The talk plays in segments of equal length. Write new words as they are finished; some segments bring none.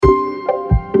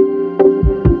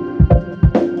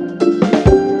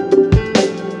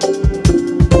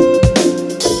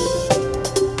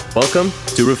Welcome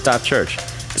to Rooftop Church.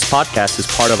 This podcast is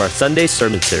part of our Sunday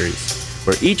sermon series,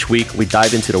 where each week we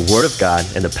dive into the Word of God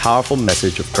and the powerful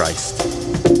message of Christ.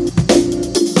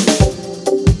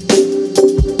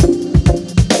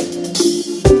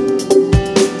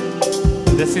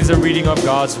 This is a reading of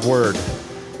God's Word.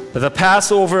 The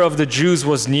Passover of the Jews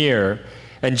was near,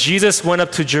 and Jesus went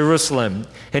up to Jerusalem,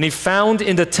 and he found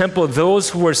in the temple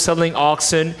those who were selling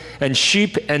oxen and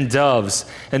sheep and doves,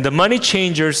 and the money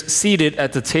changers seated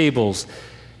at the tables.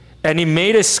 And he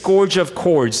made a scourge of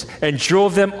cords and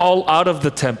drove them all out of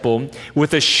the temple with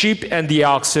the sheep and the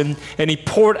oxen, and he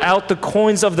poured out the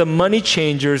coins of the money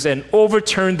changers and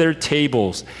overturned their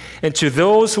tables. And to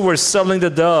those who were selling the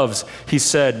doves, he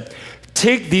said,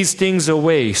 "Take these things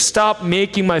away. Stop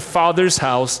making my Father's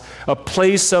house a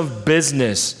place of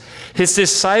business." His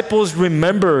disciples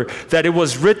remember that it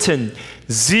was written,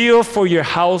 "Zeal for your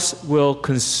house will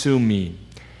consume me."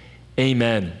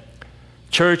 Amen.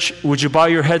 Church, would you bow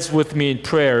your heads with me in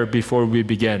prayer before we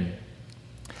begin?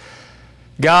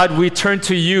 God, we turn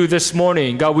to you this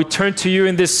morning. God, we turn to you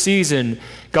in this season.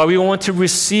 God, we want to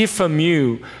receive from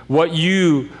you what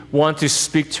you want to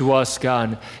speak to us,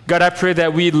 God. God, I pray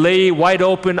that we lay wide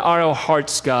open our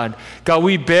hearts, God. God,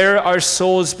 we bear our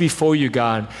souls before you,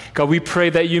 God. God, we pray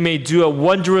that you may do a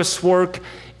wondrous work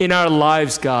in our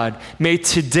lives, God. May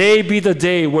today be the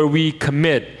day where we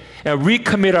commit and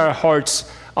recommit our hearts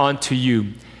unto you.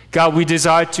 God, we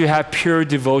desire to have pure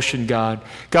devotion, God.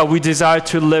 God, we desire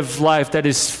to live life that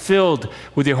is filled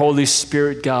with your Holy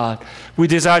Spirit, God. We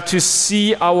desire to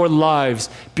see our lives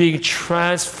being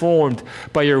transformed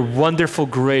by your wonderful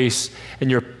grace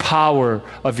and your power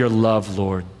of your love,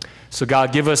 Lord. So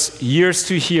God, give us ears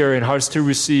to hear and hearts to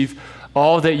receive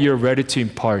all that you're ready to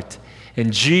impart.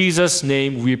 In Jesus'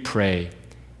 name we pray.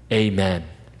 Amen.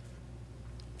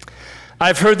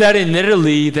 I've heard that in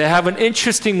Italy, they have an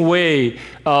interesting way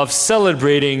of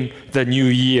celebrating the new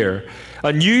year.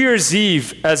 On New Year's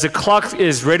Eve, as the clock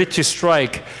is ready to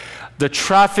strike, the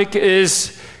traffic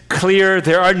is clear.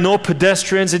 There are no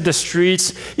pedestrians in the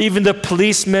streets. Even the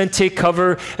policemen take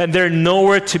cover, and they're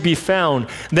nowhere to be found.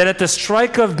 Then at the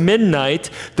strike of midnight,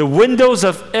 the windows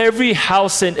of every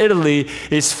house in Italy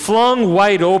is flung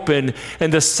wide open,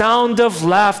 and the sound of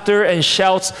laughter and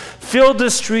shouts fill the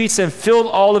streets and fill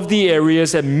all of the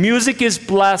areas, and music is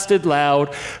blasted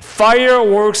loud.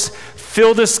 Fireworks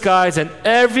fill the skies, and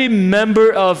every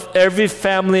member of every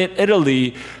family in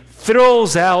Italy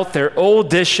throws out their old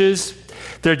dishes,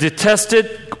 their detested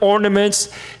ornaments,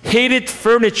 hated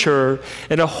furniture,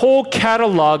 and a whole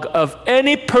catalog of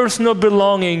any personal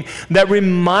belonging that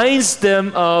reminds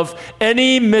them of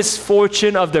any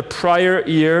misfortune of the prior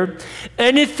year,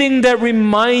 anything that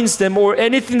reminds them or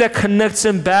anything that connects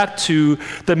them back to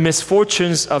the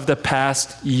misfortunes of the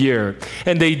past year.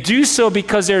 And they do so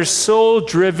because they're so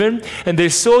driven and they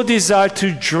so desire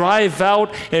to drive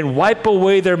out and wipe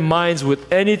away their minds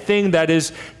with anything that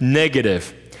is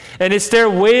negative. And it's their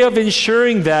way of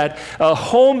ensuring that a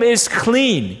home is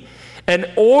clean and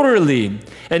orderly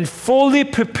and fully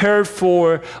prepared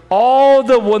for all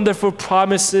the wonderful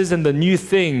promises and the new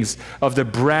things of the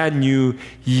brand new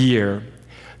year.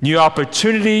 New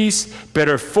opportunities,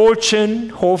 better fortune,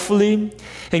 hopefully,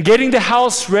 and getting the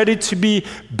house ready to be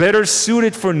better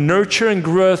suited for nurture and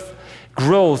growth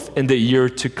in the year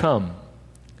to come.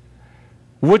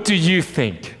 What do you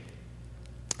think?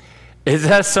 Is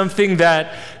that something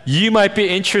that you might be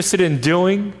interested in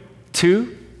doing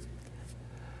too?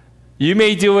 You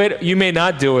may do it, you may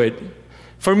not do it.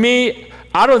 For me,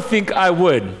 I don't think I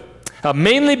would.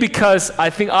 Mainly because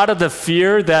I think out of the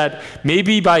fear that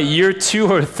maybe by year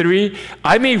 2 or 3,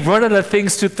 I may run out of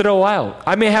things to throw out.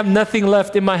 I may have nothing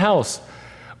left in my house.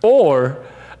 Or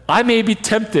I may be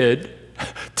tempted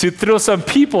to throw some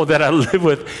people that I live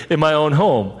with in my own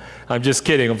home. I'm just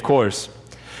kidding, of course.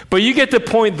 But you get the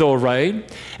point though,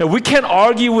 right? And we can't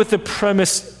argue with the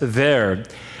premise there.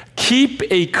 Keep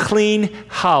a clean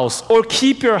house, or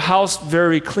keep your house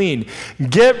very clean.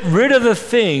 Get rid of the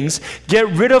things, get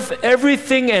rid of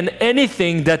everything and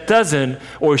anything that doesn't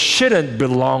or shouldn't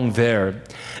belong there.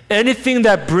 Anything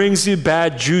that brings you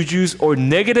bad jujus or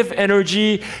negative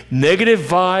energy, negative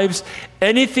vibes,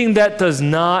 anything that does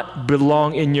not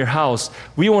belong in your house,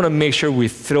 we want to make sure we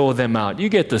throw them out. You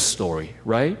get the story,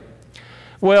 right?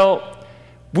 Well,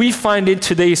 we find in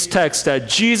today's text that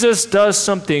Jesus does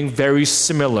something very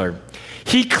similar.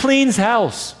 He cleans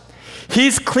house.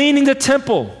 He's cleaning the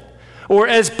temple. Or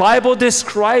as Bible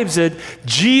describes it,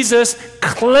 Jesus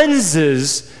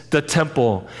cleanses the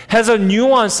temple. Has a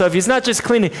nuance of, he's not just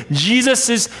cleaning, Jesus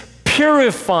is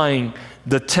purifying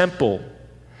the temple.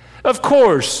 Of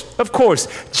course,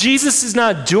 Jesus is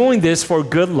not doing this for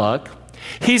good luck.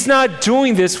 He's not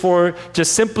doing this for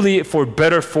just simply for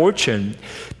better fortune,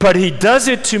 but he does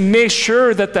it to make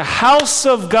sure that the house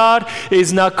of God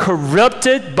is not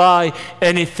corrupted by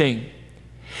anything.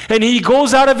 And he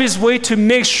goes out of his way to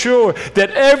make sure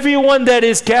that everyone that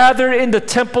is gathered in the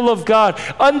temple of God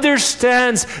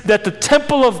understands that the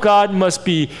temple of God must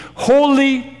be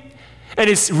holy and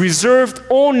is reserved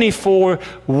only for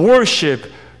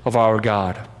worship of our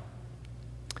God.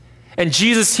 And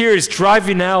Jesus here is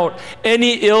driving out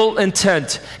any ill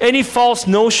intent, any false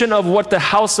notion of what the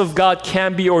house of God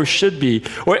can be or should be,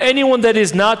 or anyone that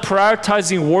is not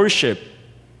prioritizing worship.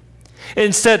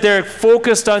 Instead, they're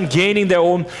focused on gaining their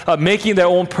own, making their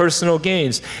own personal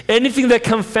gains. Anything that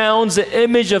confounds the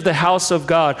image of the house of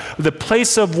God, the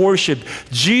place of worship,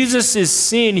 Jesus is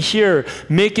seen here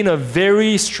making a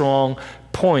very strong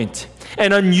point.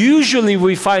 And unusually,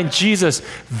 we find Jesus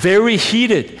very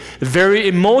heated, very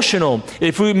emotional.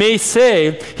 If we may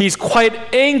say, he's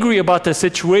quite angry about the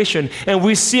situation. And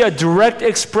we see a direct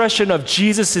expression of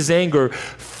Jesus' anger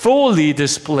fully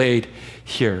displayed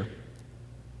here.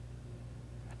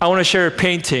 I want to share a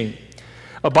painting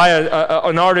by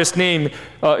an artist named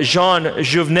Jean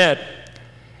Jouvenet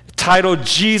titled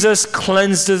Jesus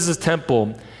Cleanses the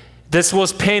Temple. This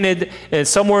was painted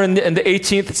somewhere in the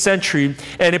 18th century,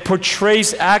 and it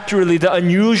portrays accurately the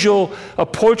unusual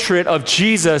portrait of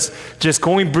Jesus just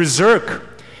going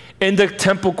berserk in the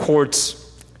temple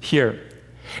courts here.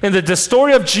 And the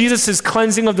story of Jesus'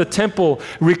 cleansing of the temple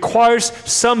requires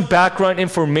some background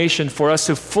information for us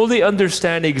to fully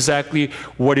understand exactly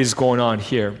what is going on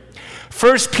here.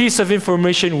 First piece of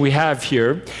information we have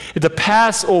here, the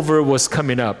Passover was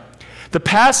coming up. The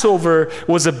Passover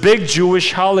was a big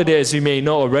Jewish holiday, as you may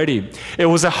know already. It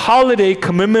was a holiday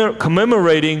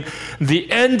commemorating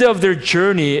the end of their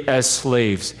journey as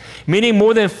slaves, meaning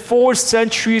more than 4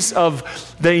 centuries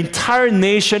of the entire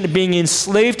nation being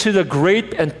enslaved to the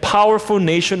great and powerful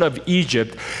nation of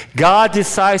Egypt. God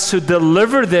decides to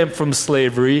deliver them from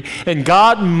slavery, and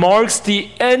God marks the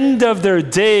end of their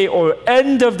day or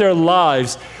end of their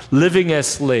lives living as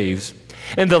slaves.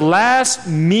 And the last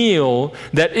meal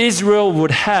that Israel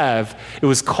would have, it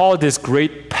was called this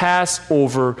great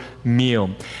Passover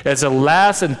meal. As the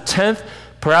last and 10th,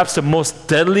 perhaps the most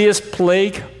deadliest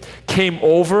plague came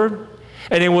over,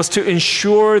 and it was to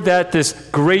ensure that this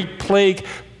great plague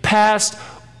passed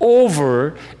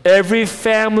over every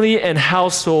family and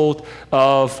household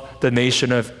of the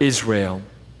nation of Israel.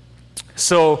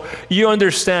 So you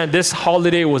understand this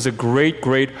holiday was a great,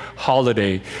 great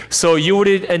holiday. So you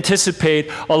would anticipate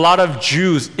a lot of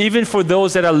Jews, even for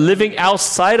those that are living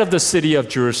outside of the city of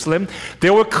Jerusalem,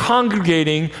 they were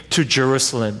congregating to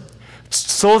Jerusalem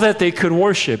so that they could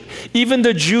worship. Even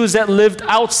the Jews that lived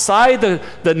outside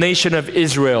the nation of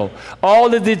Israel,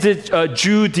 all of the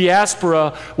Jew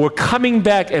diaspora were coming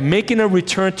back and making a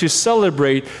return to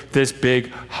celebrate this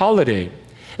big holiday.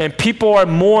 And people are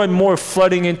more and more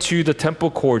flooding into the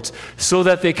temple courts so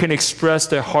that they can express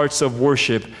their hearts of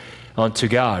worship unto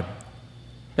God.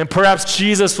 And perhaps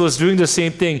Jesus was doing the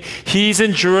same thing. He's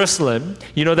in Jerusalem.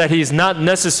 You know that he's not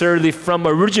necessarily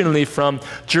originally from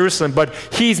Jerusalem, but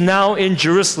he's now in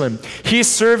Jerusalem. He's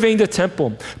serving the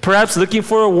temple, perhaps looking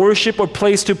for a worship or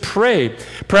place to pray,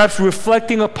 perhaps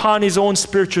reflecting upon his own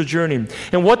spiritual journey.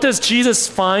 And what does Jesus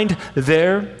find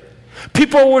there?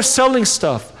 People were selling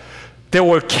stuff. There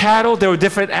were cattle, there were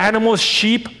different animals,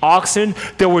 sheep, oxen,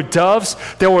 there were doves,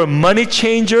 there were money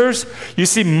changers. You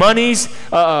see money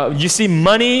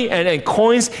and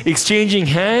coins exchanging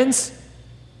hands.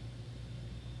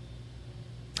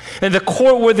 And the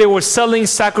court where they were selling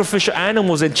sacrificial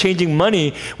animals and changing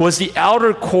money was the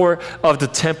outer court of the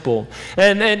temple.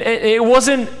 And it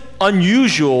wasn't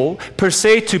unusual per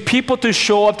se to people to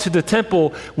show up to the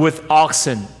temple with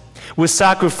oxen, with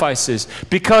sacrifices,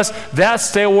 because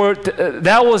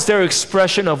that was their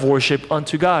expression of worship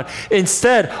unto God.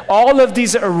 Instead, all of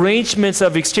these arrangements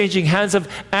of exchanging hands of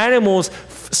animals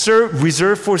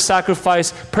reserved for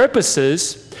sacrifice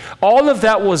purposes, all of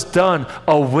that was done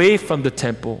away from the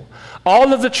temple.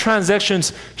 All of the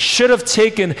transactions should have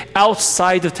taken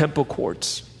outside the temple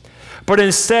courts. But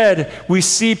instead, we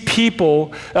see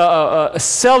people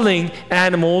selling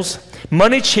animals.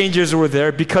 Money changers were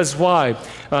there because why?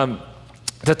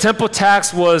 The temple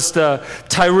tax was the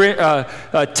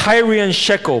Tyrian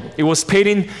shekel. It was paid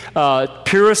in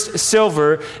purest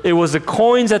silver. It was the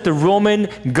coins that the Roman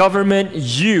government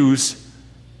used.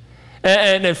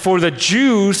 And for the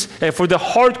Jews, and for the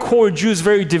hardcore Jews,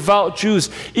 very devout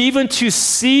Jews, even to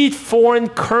see foreign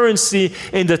currency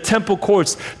in the temple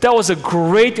courts, that was a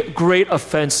great, great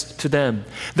offense to them.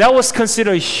 That was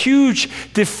considered a huge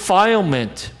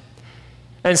defilement.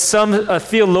 And some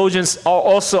theologians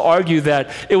also argue that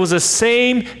it was the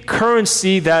same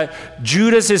currency that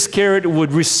Judas Iscariot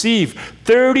would receive,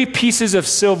 30 pieces of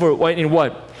silver in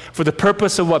what? For the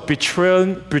purpose of what?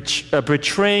 Betraying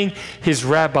his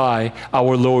rabbi,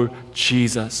 our Lord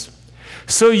Jesus.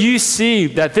 So you see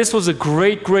that this was a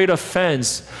great, great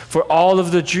offense for all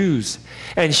of the Jews.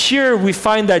 And here we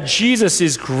find that Jesus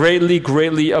is greatly,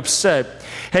 greatly upset.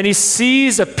 And he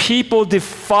sees a people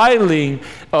defiling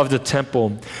of the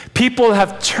temple. People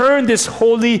have turned this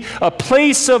holy, a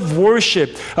place of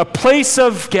worship, a place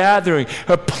of gathering,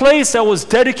 a place that was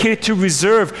dedicated to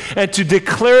reserve and to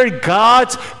declare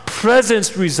God's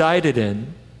presence resided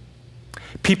in.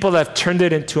 People have turned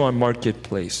it into a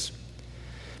marketplace,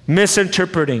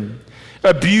 misinterpreting,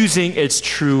 abusing its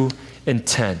true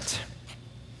intent.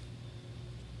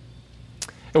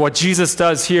 And what Jesus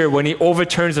does here when he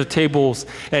overturns the tables,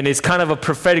 and it's kind of a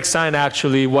prophetic sign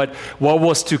actually what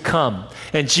was to come.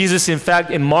 And Jesus, in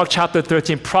fact, in Mark chapter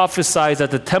 13 prophesies that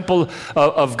the temple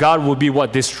of God would be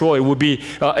what? Destroyed, would be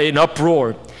in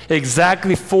uproar.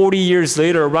 Exactly 40 years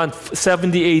later, around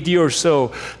 70 AD or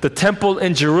so, the temple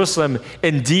in Jerusalem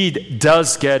indeed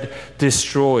does get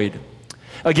destroyed.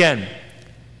 Again,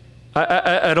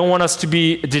 I don't want us to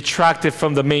be detracted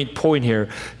from the main point here.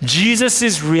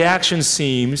 Jesus' reaction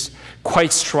seems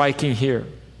quite striking here.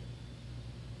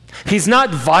 He's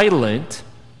not violent.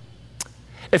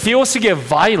 If he was to get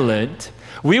violent,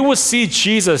 we will see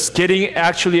Jesus getting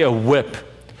actually a whip.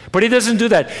 But he doesn't do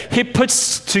that. He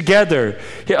puts together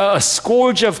a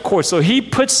scourge of cords. So he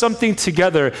puts something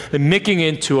together and making it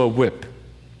into a whip.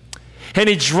 And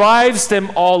he drives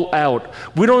them all out.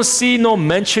 We don't see no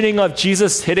mentioning of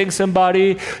Jesus hitting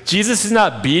somebody. Jesus is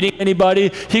not beating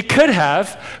anybody. He could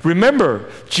have.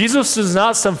 Remember, Jesus is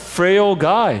not some frail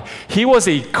guy. He was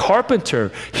a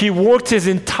carpenter. He worked his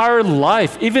entire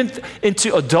life, even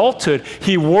into adulthood.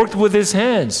 He worked with his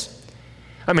hands.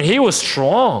 I mean, he was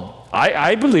strong.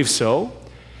 I believe so.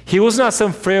 He was not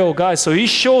some frail guy. So he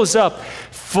shows up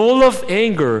full of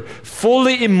anger,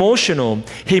 fully emotional.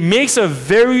 He makes a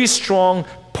very strong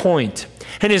point.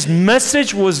 And his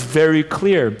message was very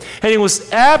clear. And he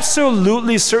was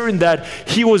absolutely certain that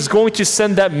he was going to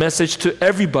send that message to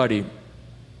everybody.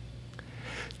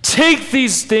 Take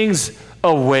these things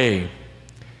away.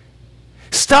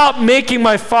 Stop making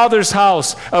my Father's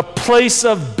house a place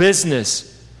of business.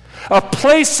 A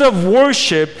place of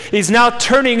worship is now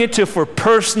turning into for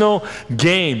personal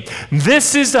gain.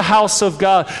 This is the house of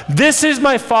God. This is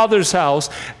my Father's house.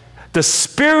 The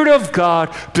Spirit of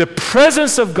God, the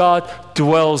presence of God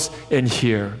dwells in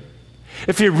here.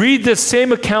 If you read the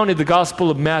same account in the Gospel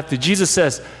of Matthew, Jesus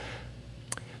says,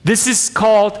 this is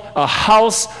called a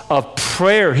house of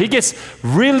prayer. He gets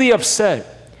really upset.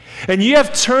 And you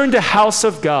have turned the house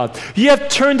of God. You have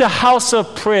turned the house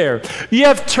of prayer. You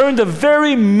have turned the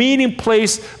very meeting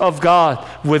place of God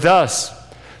with us,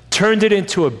 turned it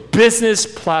into a business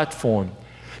platform.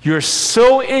 You're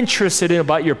so interested in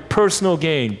about your personal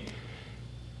gain.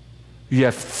 You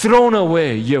have thrown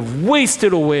away, you have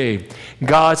wasted away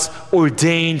God's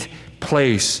ordained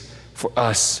place for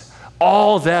us.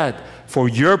 All that for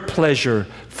your pleasure,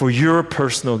 for your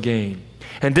personal gain.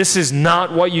 And this is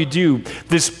not what you do.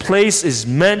 This place is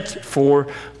meant for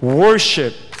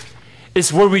worship.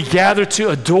 It's where we gather to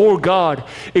adore God,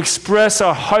 express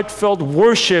our heartfelt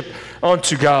worship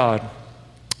unto God.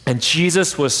 And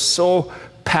Jesus was so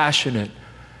passionate,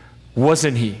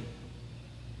 wasn't he?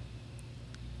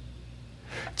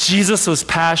 Jesus was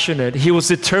passionate. He was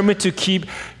determined to keep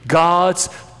God's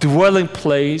dwelling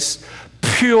place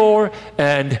pure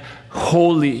and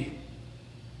holy.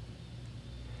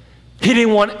 He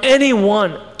didn't want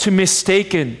anyone to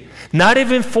mistaken, not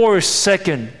even for a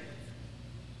second,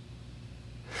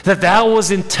 that was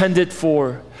intended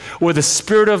for, where the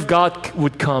Spirit of God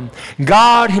would come.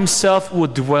 God himself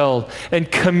would dwell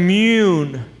and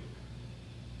commune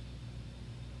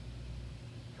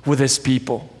with his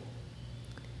people.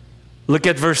 Look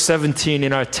at verse 17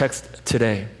 in our text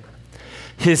today.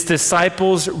 His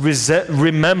disciples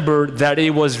remembered that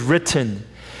it was written,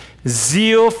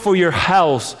 zeal for your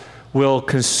house will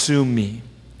consume me.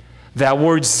 That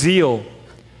word zeal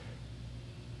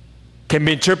can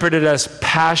be interpreted as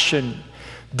passion,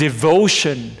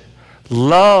 devotion,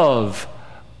 love,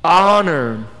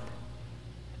 honor.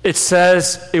 It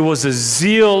says it was a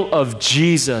zeal of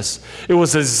Jesus. It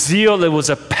was a zeal, it was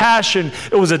a passion,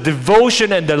 it was a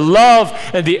devotion and the love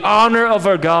and the honor of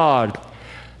our God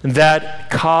that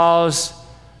caused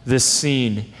this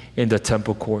scene in the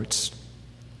temple courts.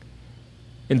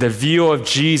 In the view of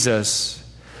Jesus,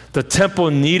 the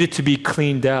temple needed to be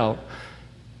cleaned out.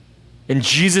 In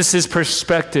Jesus'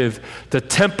 perspective, the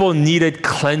temple needed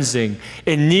cleansing.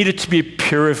 It needed to be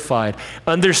purified.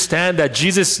 Understand that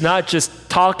Jesus is not just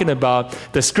talking about,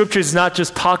 the scripture is not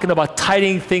just talking about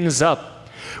tidying things up.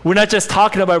 We're not just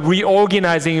talking about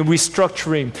reorganizing and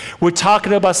restructuring. We're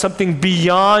talking about something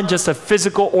beyond just a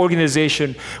physical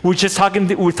organization. We're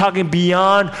talking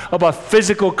beyond about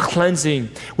physical cleansing.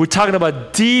 We're talking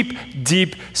about deep,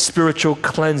 deep spiritual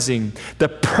cleansing. The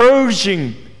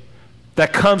purging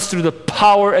that comes through the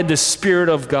power and the Spirit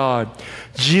of God.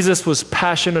 Jesus was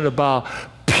passionate about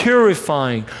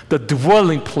purifying the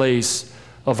dwelling place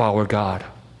of our God.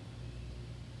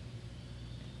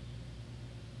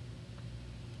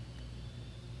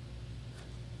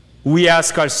 We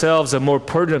ask ourselves a more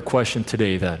pertinent question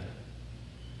today then.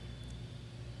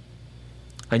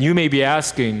 And you may be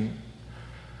asking,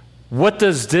 what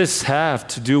does this have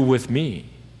to do with me?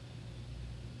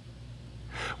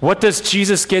 What does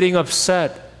Jesus getting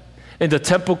upset in the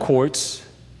temple courts?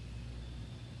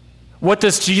 What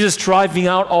does Jesus driving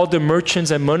out all the merchants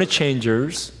and money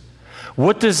changers?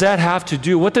 What does that have to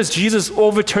do? What does Jesus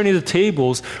overturning the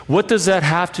tables? What does that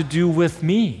have to do with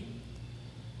me?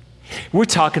 We're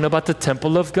talking about the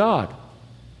temple of God.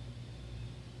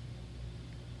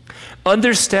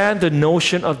 Understand the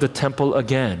notion of the temple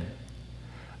again.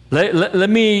 Let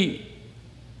me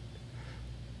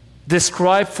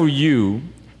describe for you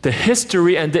the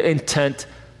history and the intent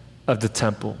of the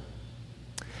temple.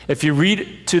 If you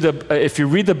read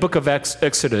the book of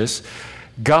Exodus,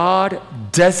 God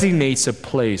designates a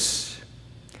place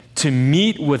to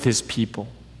meet with his people.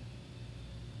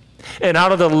 And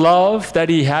out of the love that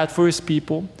he had for his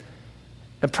people,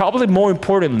 and probably more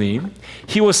importantly,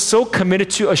 he was so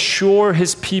committed to assure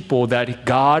his people that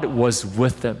God was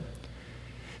with them.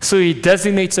 So he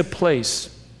designates a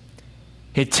place.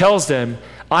 He tells them,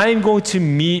 I am going to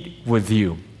meet with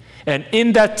you. And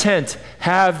in that tent,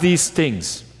 have these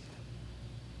things.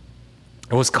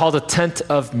 It was called a tent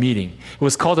of meeting. It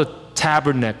was called a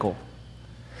tabernacle.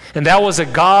 And that was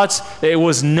it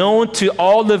was known to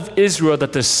all of Israel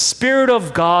that the Spirit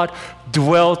of God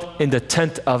dwelt in the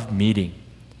tent of meeting.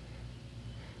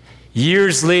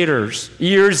 Years later,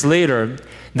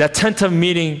 that tent of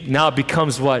meeting now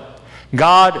becomes what?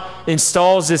 God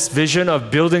installs this vision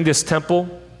of building this temple,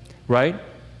 right?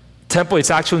 Temple,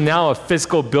 it's actually now a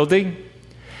physical building.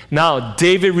 Now,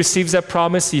 David receives that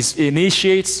promise. He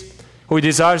initiates who he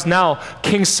desires. Now,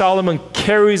 King Solomon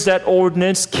carries that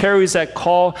ordinance, carries that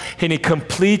call, and he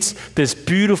completes this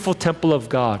beautiful temple of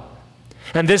God.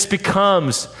 And this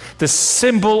becomes the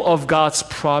symbol of God's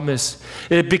promise.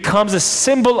 It becomes a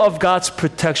symbol of God's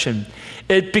protection.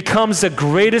 It becomes the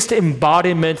greatest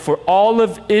embodiment for all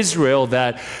of Israel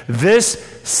that this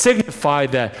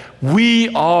signified that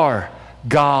we are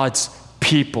God's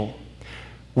people.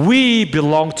 We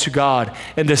belong to God,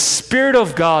 and the Spirit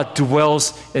of God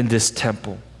dwells in this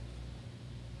temple.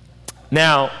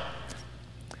 Now,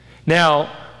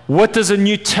 what does the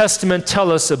New Testament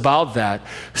tell us about that?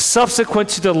 Subsequent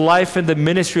to the life and the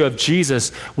ministry of Jesus,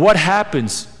 what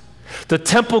happens? The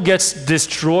temple gets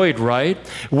destroyed, right?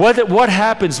 What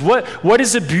happens? What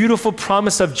is the beautiful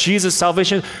promise of Jesus'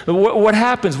 salvation? What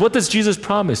happens? What does Jesus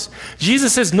promise?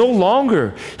 Jesus says no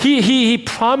longer. He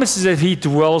promises that he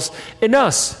dwells in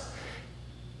us.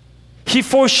 He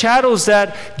foreshadows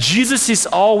that Jesus is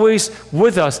always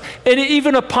with us. And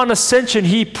even upon ascension,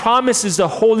 he promises the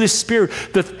Holy Spirit,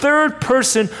 the third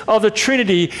person of the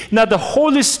Trinity. Now the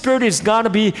Holy Spirit is going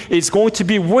to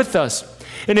be with us.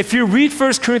 And if you read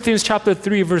 1 Corinthians chapter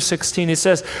 3, verse 16, it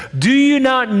says, do you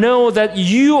not know that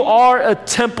you are a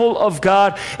temple of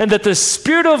God and that the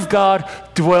Spirit of God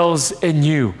dwells in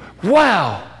you?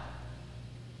 Wow.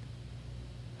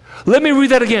 Let me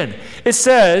read that again. It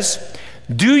says,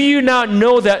 do you not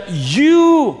know that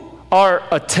you are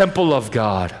a temple of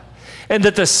God and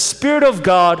that the Spirit of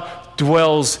God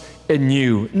dwells in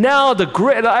you? Now,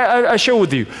 I share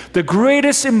with you, the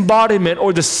greatest embodiment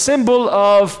or the symbol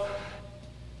of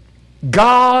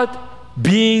God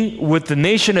being with the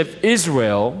nation of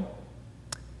Israel,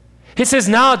 he says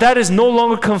now that is no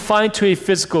longer confined to a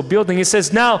physical building. He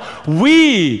says now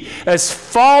we as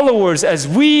followers,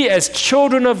 as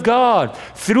children of God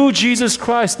through Jesus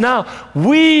Christ, now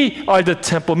we are the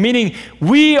temple, meaning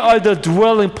we are the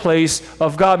dwelling place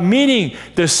of God, meaning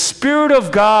the Spirit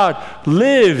of God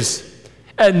lives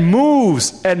and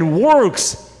moves and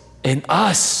works in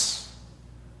us.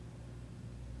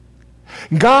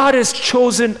 God has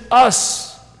chosen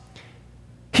us.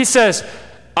 He says,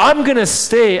 I'm going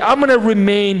to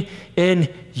remain in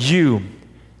you.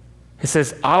 He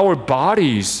says, our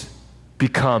bodies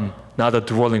become now the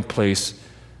dwelling place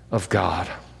of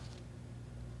God.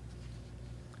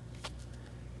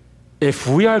 if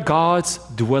we are God's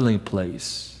dwelling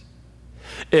place,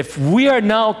 if we are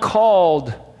now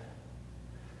called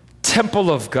temple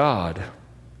of God,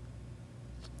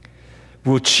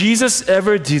 will Jesus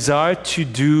ever desire to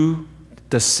do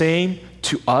the same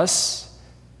to us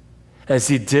as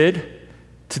he did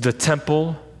to the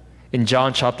temple in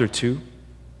John chapter 2?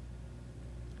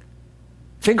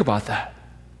 Think about that.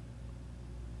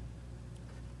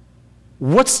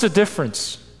 What's the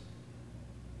difference?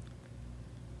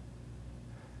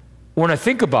 When I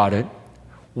think about it,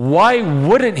 why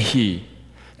wouldn't he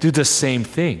do the same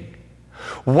thing?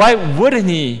 Why wouldn't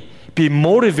he be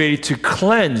motivated to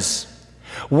cleanse?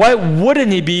 Why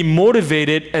wouldn't he be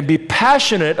motivated and be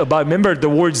passionate about, remember the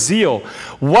word zeal,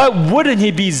 why wouldn't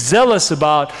he be zealous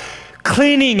about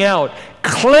cleaning out,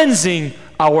 cleansing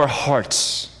our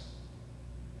hearts?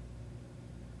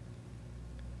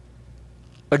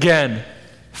 Again,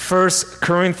 1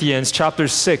 Corinthians chapter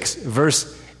 6,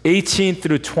 verse 18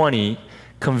 through 20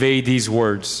 convey these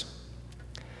words.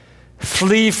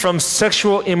 Flee from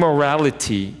sexual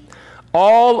immorality.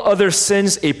 All other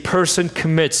sins a person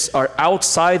commits are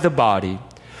outside the body,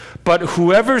 but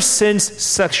whoever sins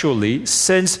sexually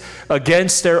sins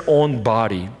against their own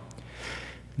body.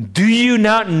 Do you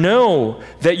not know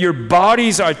that your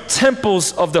bodies are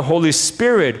temples of the Holy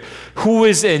Spirit who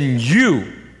is in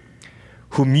you,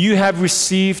 whom you have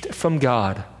received from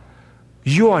God?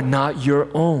 You are not your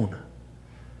own.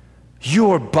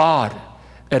 You are bought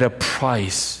at a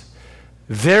price.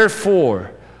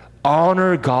 Therefore,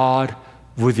 honor God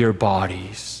with your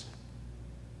bodies.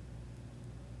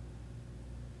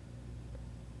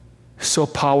 So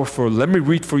powerful. Let me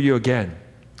read for you again.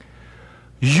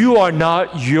 You are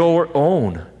not your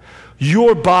own. You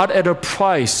are bought at a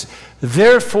price.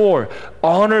 Therefore,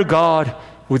 honor God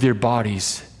with your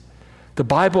bodies. The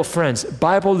Bible, friends,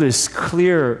 Bible is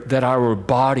clear that our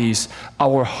bodies,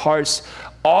 our hearts,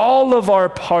 all of our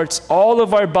parts, all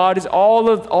of our bodies,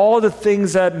 all the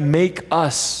things that make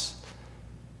us,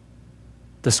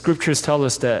 the scriptures tell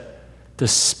us that the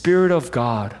Spirit of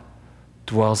God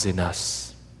dwells in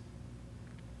us.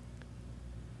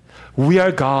 We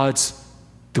are God's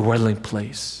dwelling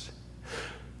place.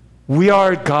 We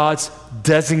are God's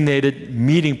designated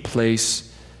meeting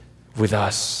place with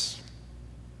us.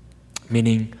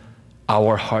 Meaning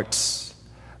our hearts,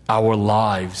 our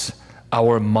lives,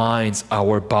 our minds,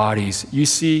 our bodies. You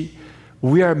see,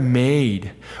 we are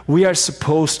made. We are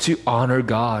supposed to honor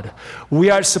God. We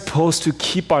are supposed to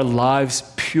keep our lives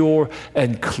pure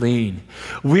and clean.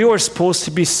 We are supposed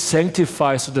to be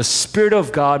sanctified so the Spirit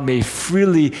of God may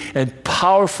freely and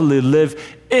powerfully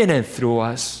live in and through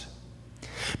us.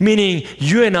 Meaning,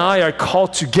 you and I are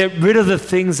called to get rid of the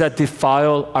things that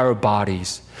defile our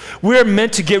bodies. We are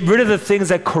meant to get rid of the things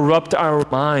that corrupt our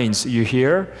minds, you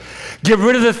hear? Get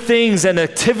rid of the things and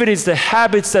activities, the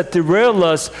habits that derail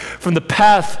us from the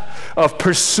path of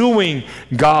pursuing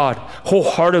God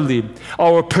wholeheartedly,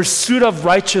 our pursuit of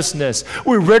righteousness.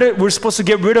 We're supposed to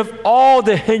get rid of all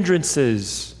the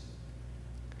hindrances.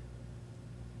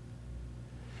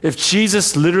 If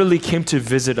Jesus literally came to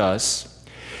visit us,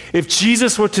 if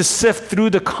Jesus were to sift through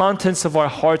the contents of our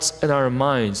hearts and our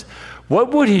minds,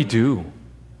 what would he do?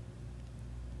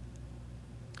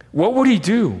 What would he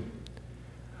do?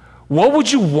 What would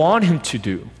you want him to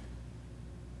do?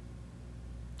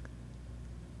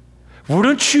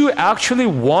 Wouldn't you actually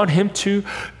want him to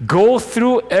go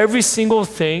through every single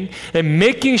thing and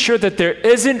making sure that there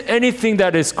isn't anything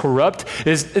that is corrupt,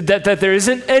 that there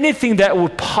isn't anything that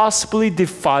would possibly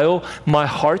defile my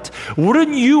heart?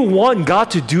 Wouldn't you want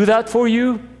God to do that for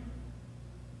you?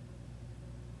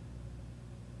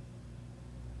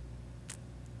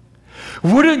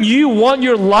 Wouldn't you want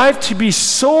your life to be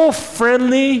so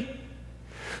friendly,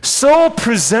 so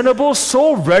presentable,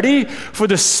 so ready for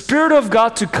the Spirit of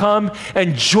God to come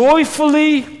and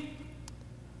joyfully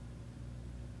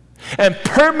and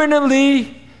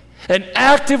permanently and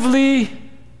actively,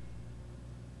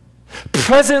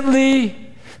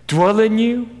 presently dwell in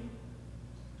you?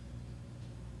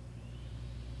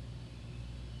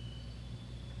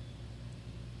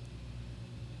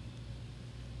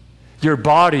 Your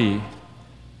body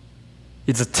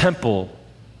is a temple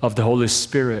of the Holy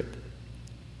Spirit.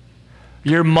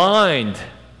 Your mind,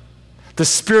 the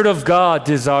Spirit of God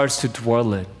desires to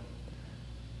dwell in.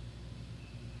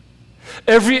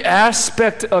 Every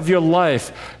aspect of your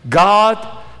life, God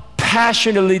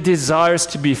passionately desires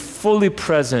to be fully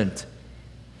present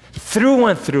through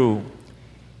and through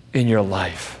in your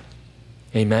life.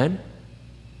 Amen?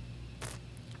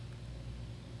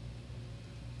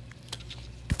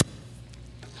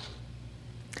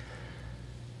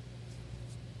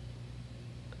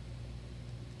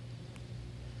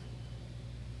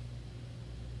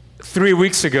 3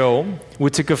 weeks ago, we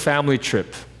took a family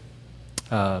trip.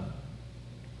 All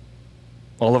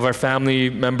of our family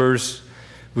members,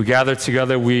 we gathered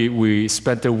together. We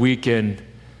spent a week in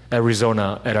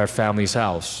Arizona at our family's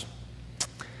house.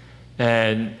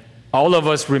 And all of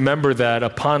us remember that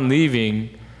upon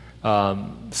leaving,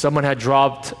 someone had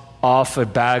dropped off a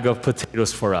bag of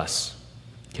potatoes for us,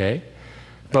 okay?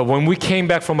 But when we came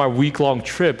back from our week-long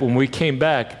trip, when we came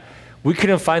back, we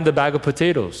couldn't find the bag of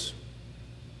potatoes.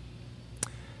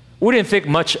 We didn't think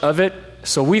much of it,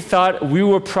 so we thought we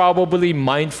were probably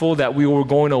mindful that we were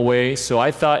going away. So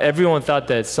everyone thought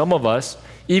that some of us,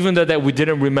 even though that we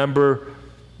didn't remember,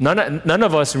 none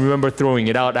of us remember throwing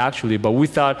it out actually, but we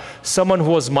thought someone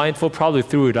who was mindful probably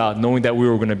threw it out knowing that we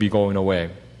were going to be going away.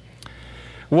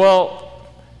 Well,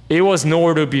 it was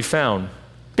nowhere to be found.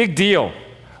 Big deal.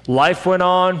 Life went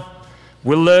on.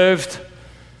 We lived.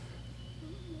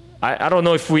 I don't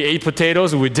know if we ate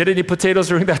potatoes or we didn't eat potatoes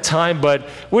during that time, but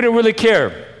we didn't really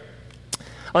care.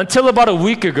 Until about a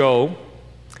week ago,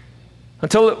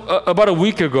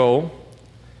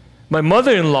 my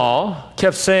mother-in-law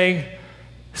kept saying,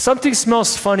 something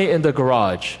smells funny in the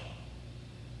garage.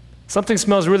 Something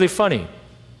smells really funny.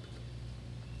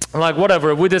 I'm like,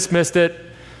 whatever, we dismissed it.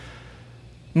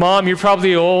 Mom, you're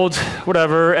probably old,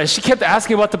 whatever. And she kept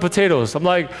asking about the potatoes. I'm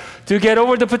like, dude, get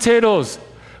over the potatoes.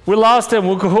 We lost them.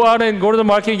 We'll go out and go to the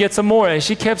market and get some more. And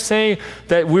she kept saying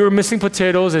that we were missing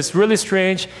potatoes. It's really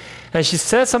strange. And she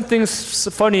said something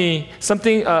funny,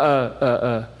 something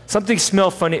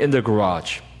smelled funny in the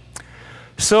garage.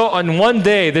 So on one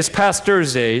day, this past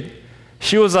Thursday,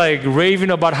 she was like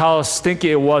raving about how stinky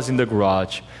it was in the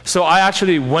garage. So I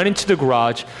actually went into the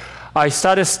garage. I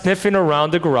started sniffing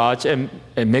around the garage and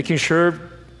making sure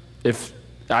if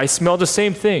I smelled the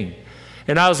same thing.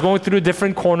 And I was going through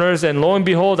different corners, and lo and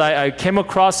behold, I came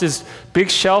across this big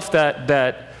shelf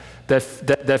that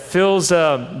fills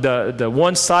the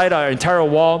one side, our entire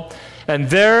wall. And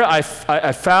there I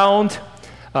found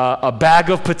a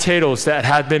bag of potatoes that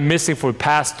had been missing for the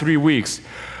past 3 weeks.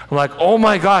 I'm like, oh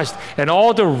my gosh. And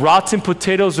all the rotten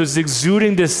potatoes was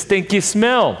exuding this stinky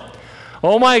smell.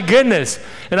 Oh my goodness.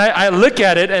 And I look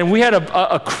at it, and we had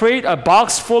a crate, a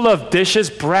box full of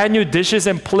dishes, brand new dishes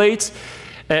and plates,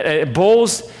 and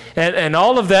bowls, and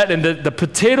all of that. And the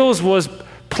potatoes was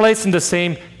placed in the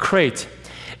same crate.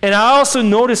 And I also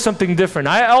noticed something different.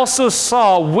 I also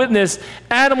witnessed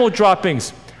animal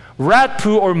droppings, rat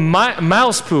poo or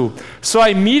mouse poo. So I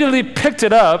immediately picked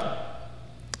it up.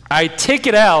 I take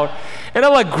it out, and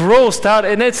I'm like grossed out,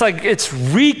 and it's like, it's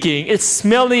reeking, it's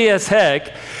smelly as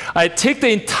heck. I take the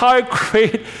entire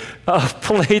crate of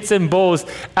plates and bowls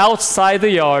outside the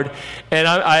yard, and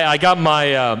I got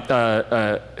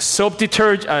my soap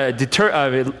detergent,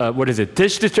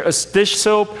 dish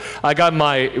soap. I got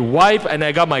my wipe, and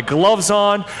I got my gloves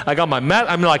on. I got my mat.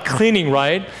 I'm like cleaning,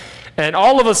 right? And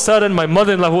all of a sudden, my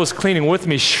mother-in-law, who was cleaning with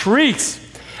me, shrieks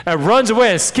and runs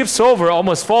away and skips over,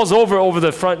 almost falls over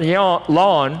the front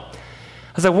lawn. I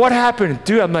was like, what happened?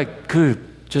 Dude, I'm like,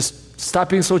 good, just stop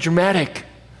being so dramatic.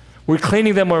 We're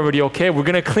cleaning them already, okay? We're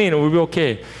going to clean and we'll be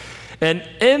okay. And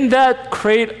in that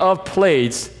crate of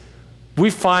plates, we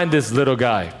find this little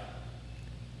guy.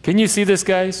 Can you see this,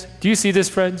 guys? Do you see this,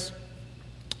 friends?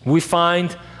 We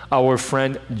find our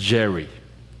friend Jerry,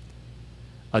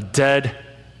 a dead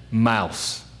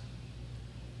mouse.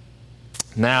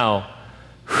 Now,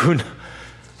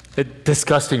 it's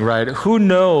disgusting, right? Who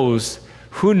knows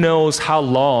how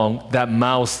long that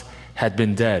mouse had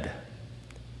been dead?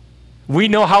 We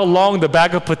know how long the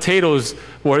bag of potatoes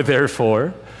were there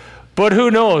for, but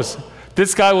who knows?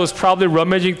 This guy was probably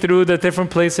rummaging through the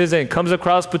different places and comes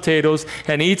across potatoes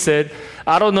and eats it.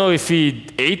 I don't know if he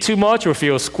ate too much or if he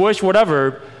was squished,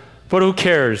 whatever, but who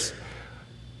cares?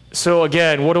 So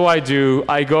again, what do?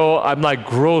 I'm like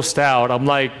grossed out. I'm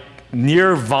like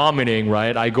near vomiting,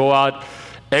 right? I go out,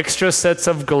 extra sets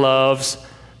of gloves,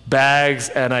 bags,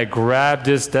 and I grab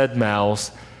this dead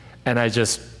mouse, and I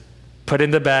just put it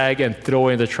in the bag and throw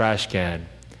it in the trash can.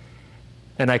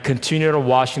 And I continued on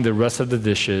washing the rest of the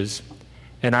dishes,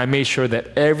 and I made sure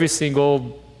that every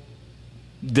single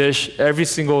dish, every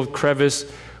single crevice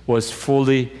was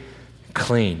fully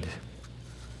cleaned.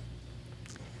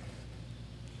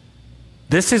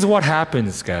 This is what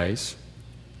happens, guys.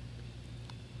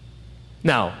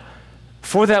 Now,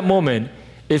 for that moment,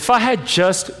 if I had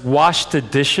just washed the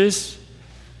dishes,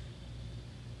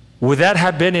 would that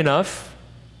have been enough?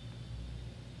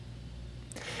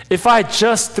 If I had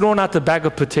just thrown out the bag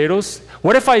of potatoes,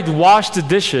 what if I'd washed the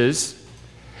dishes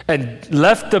and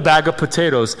left the bag of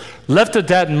potatoes, left the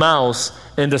dead mouse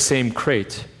in the same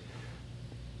crate?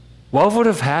 What would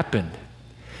have happened?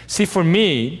 See, for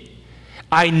me,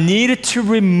 I needed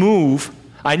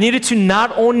to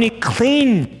not only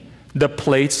clean the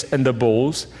plates and the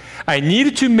bowls, I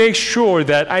needed to make sure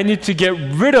that I need to get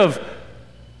rid of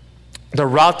the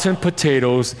rotten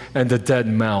potatoes and the dead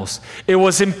mouse. It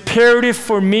was imperative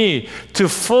for me to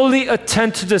fully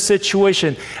attend to the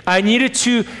situation. I needed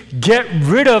to get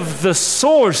rid of the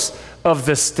source of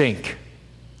the stink.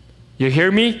 You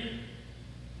hear me?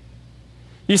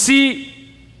 You see,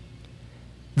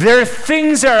 there are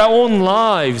things in our own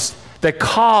lives that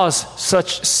cause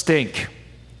such stink.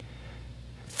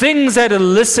 Things that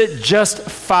elicit just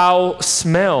foul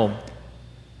smell.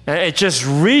 And it just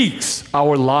reeks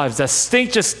our lives. That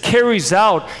stink just carries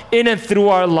out in and through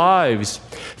our lives.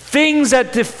 Things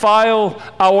that defile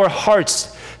our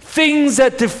hearts. Things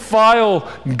that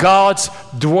defile God's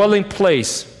dwelling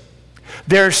place.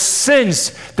 Their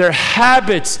sins, their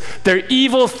habits, their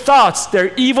evil thoughts,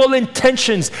 their evil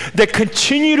intentions that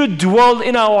continue to dwell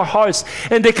in our hearts.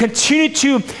 And they continue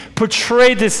to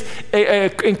portray this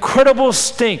incredible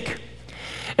stink.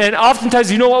 And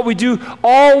oftentimes, you know what we do?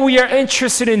 All we are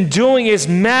interested in doing is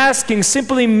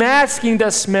simply masking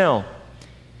that smell.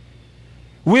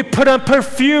 We put on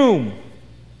perfume.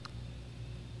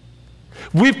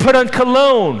 We put on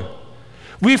cologne.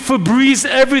 We Febreze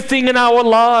everything in our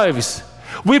lives.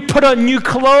 We put on new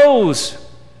clothes.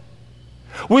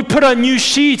 We put on new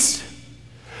sheets.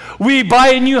 We buy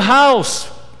a new house.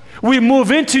 We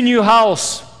move into a new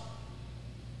house.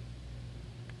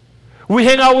 We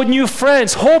hang out with new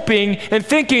friends, hoping and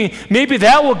thinking maybe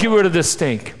that will get rid of the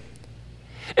stink.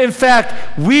 In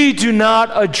fact, we do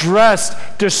not address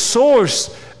the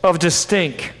source of the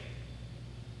stink.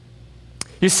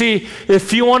 You see,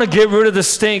 if you want to get rid of the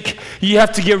stink, you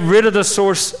have to get rid of the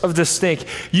source of the stink.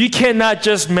 You cannot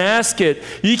just mask it.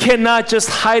 You cannot just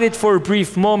hide it for a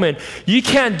brief moment. You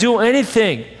can't do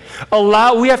anything.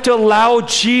 We have to allow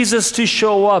Jesus to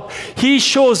show up. He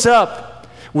shows up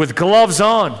with gloves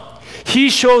on.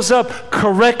 He shows up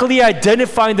correctly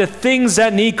identifying the things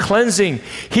that need cleansing.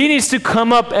 He needs to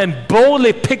come up and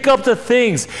boldly pick up the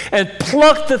things and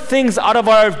pluck the things out of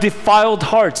our defiled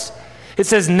hearts. It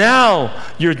says, now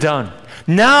you're done.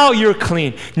 Now you're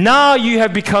clean. Now you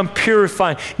have become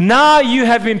purified. Now you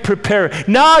have been prepared.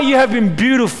 Now you have been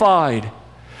beautified.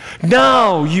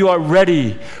 Now you are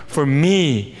ready for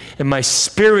me and my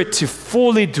Spirit to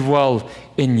fully dwell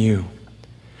in you.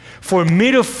 For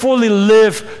me to fully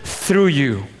live through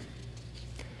you.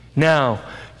 Now,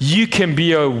 you can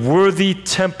be a worthy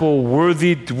temple,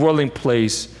 worthy dwelling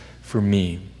place for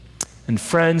me. And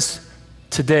friends,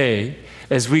 today,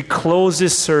 as we close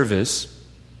this service,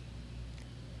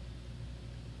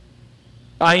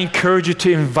 I encourage you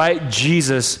to invite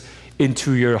Jesus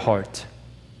into your heart.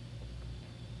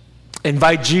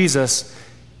 Invite Jesus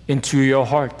into your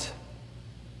heart.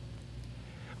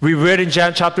 We read in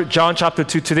John chapter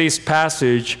 2, today's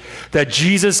passage, that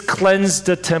Jesus cleansed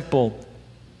the temple.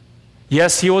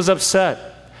 Yes, he was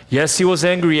upset. Yes, he was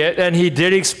angry, and he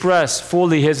did express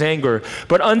fully his anger.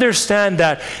 But understand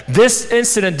that this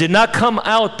incident did not come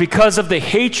out because of the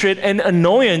hatred and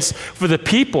annoyance for the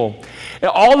people.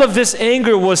 All of this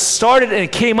anger was started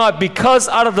and came out because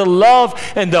out of the love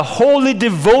and the holy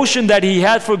devotion that he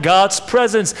had for God's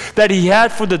presence, that he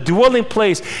had for the dwelling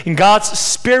place in God's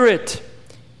Spirit.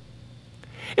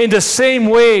 In the same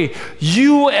way,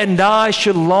 you and I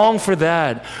should long for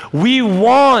that. We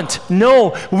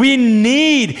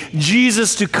need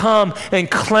Jesus to come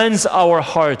and cleanse our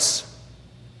hearts.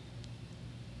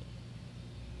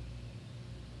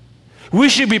 We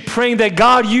should be praying that,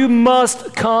 God, you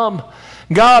must come.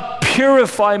 God,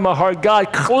 purify my heart.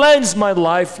 God, cleanse my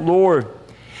life, Lord.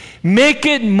 Make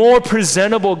it more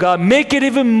presentable, God. Make it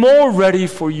even more ready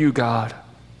for you, God.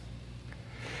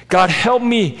 God, help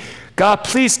me. God,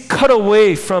 please cut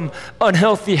away from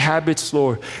unhealthy habits,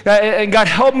 Lord. And God,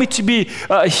 help me to be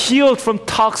healed from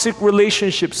toxic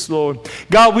relationships, Lord.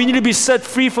 God, we need to be set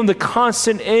free from the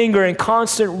constant anger and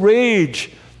constant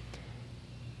rage.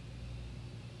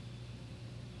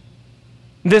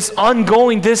 This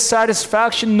ongoing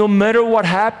dissatisfaction, no matter what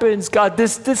happens, God,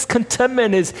 this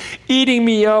contentment is eating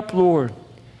me up, Lord.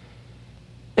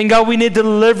 And God, we need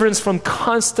deliverance from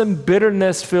constant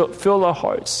bitterness fill our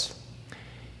hearts.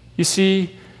 You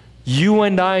see, you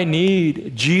and I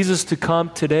need Jesus to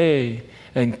come today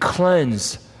and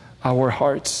cleanse our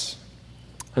hearts.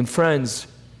 And friends,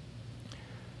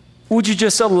 would you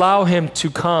just allow him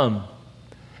to come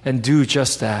and do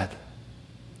just that?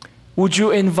 Would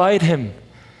you invite him?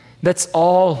 That's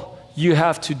all you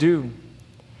have to do.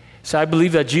 So I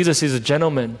believe that Jesus is a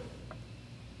gentleman.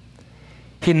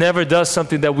 He never does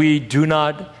something that we do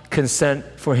not consent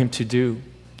for him to do.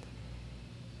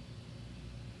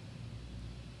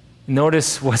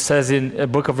 Notice what says in the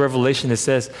book of Revelation. It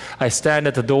says, I stand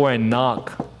at the door and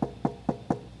knock.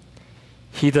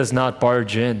 He does not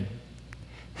barge in.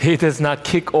 He does not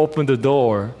kick open the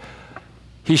door.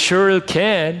 He sure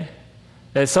can.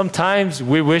 And sometimes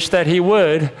we wish that he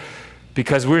would,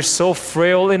 because we're so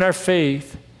frail in our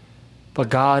faith. But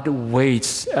God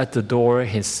waits at the door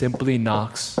and simply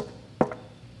knocks.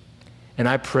 And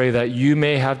I pray that you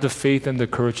may have the faith and the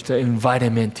courage to invite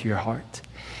him into your heart.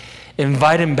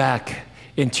 Invite him back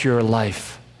into your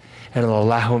life and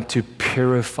allow him to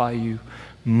purify you,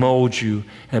 mold you,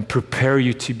 and prepare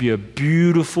you to be a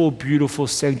beautiful, beautiful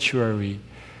sanctuary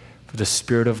for the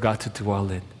Spirit of God to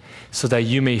dwell in, so that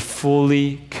you may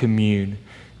fully commune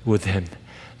with him,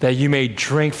 that you may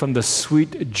drink from the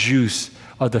sweet juice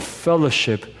of the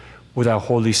fellowship with our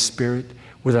Holy Spirit,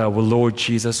 with our Lord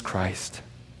Jesus Christ.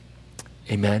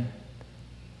 Amen.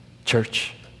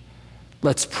 Church,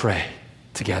 let's pray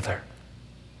together.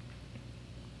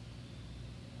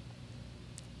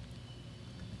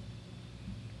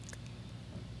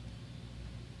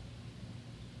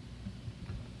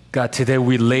 God, today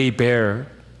we lay bare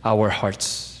our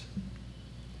hearts.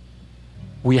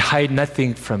 We hide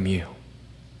nothing from you.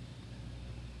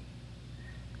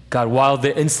 God, while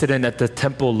the incident at the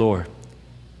temple, Lord,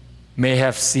 may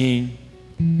have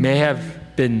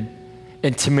been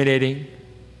intimidating,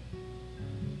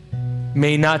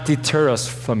 may not deter us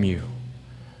from you.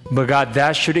 But God,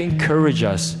 that should encourage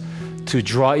us to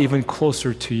draw even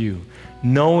closer to you,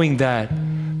 knowing that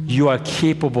you are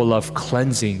capable of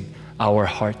cleansing our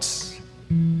hearts.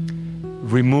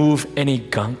 Remove any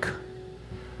gunk.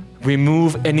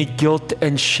 Remove any guilt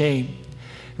and shame.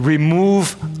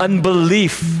 Remove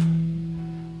unbelief.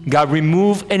 God,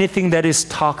 remove anything that is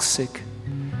toxic,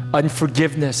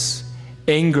 unforgiveness,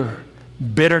 anger,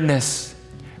 bitterness,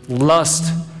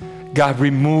 lust. God,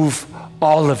 remove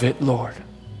all of it, Lord.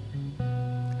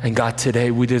 And God, today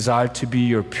we desire to be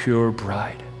your pure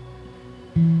bride.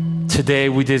 Today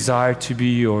we desire to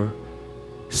be your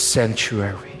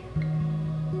sanctuary.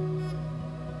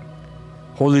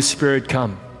 Holy Spirit,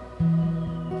 come.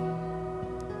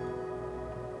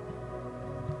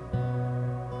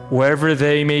 Wherever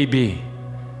they may be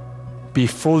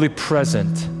fully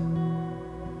present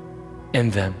in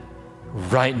them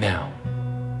right now.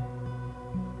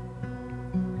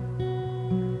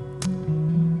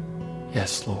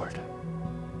 Yes, Lord.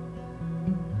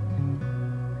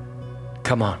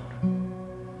 Come on.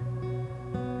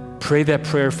 Pray that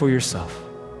prayer for yourself.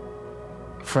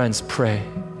 Friends, pray.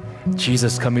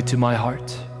 Jesus, come into my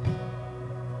heart.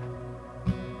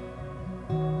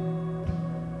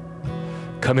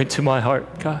 Come into my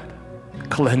heart, God.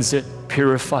 Cleanse it,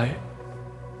 purify it.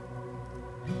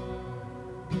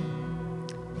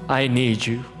 I need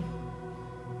you.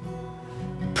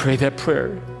 Pray that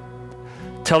prayer.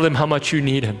 Tell him how much you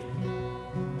need him.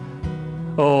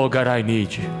 Oh, God, I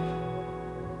need you.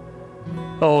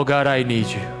 Oh, God, I need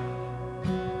you.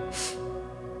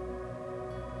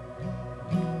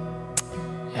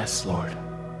 Yes, Lord.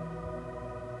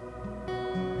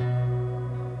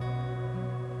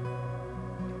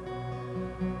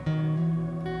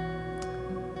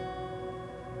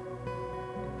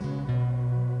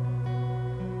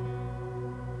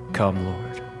 Come,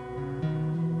 Lord.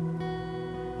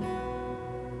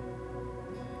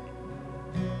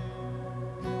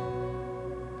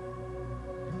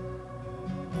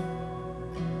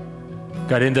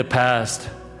 God, in the past,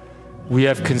 we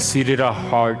have conceded our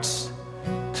hearts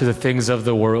to the things of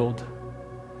the world.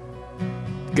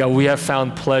 God, we have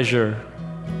found pleasure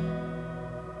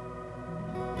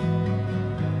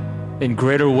in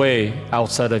greater way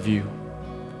outside of you.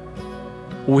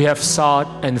 We have sought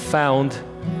and found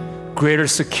greater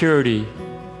security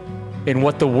in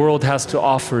what the world has to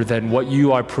offer than what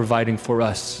you are providing for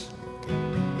us.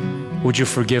 Would you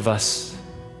forgive us?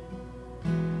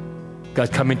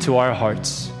 God, come into our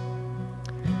hearts.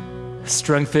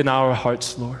 Strengthen our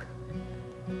hearts, Lord.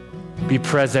 Be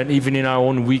present even in our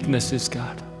own weaknesses,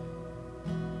 God.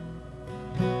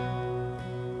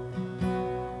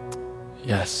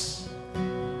 Yes.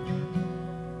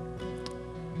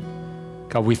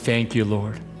 God, we thank you,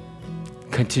 Lord.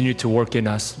 Continue to work in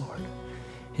us, Lord.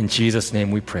 In Jesus'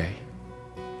 name we pray.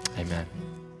 Amen.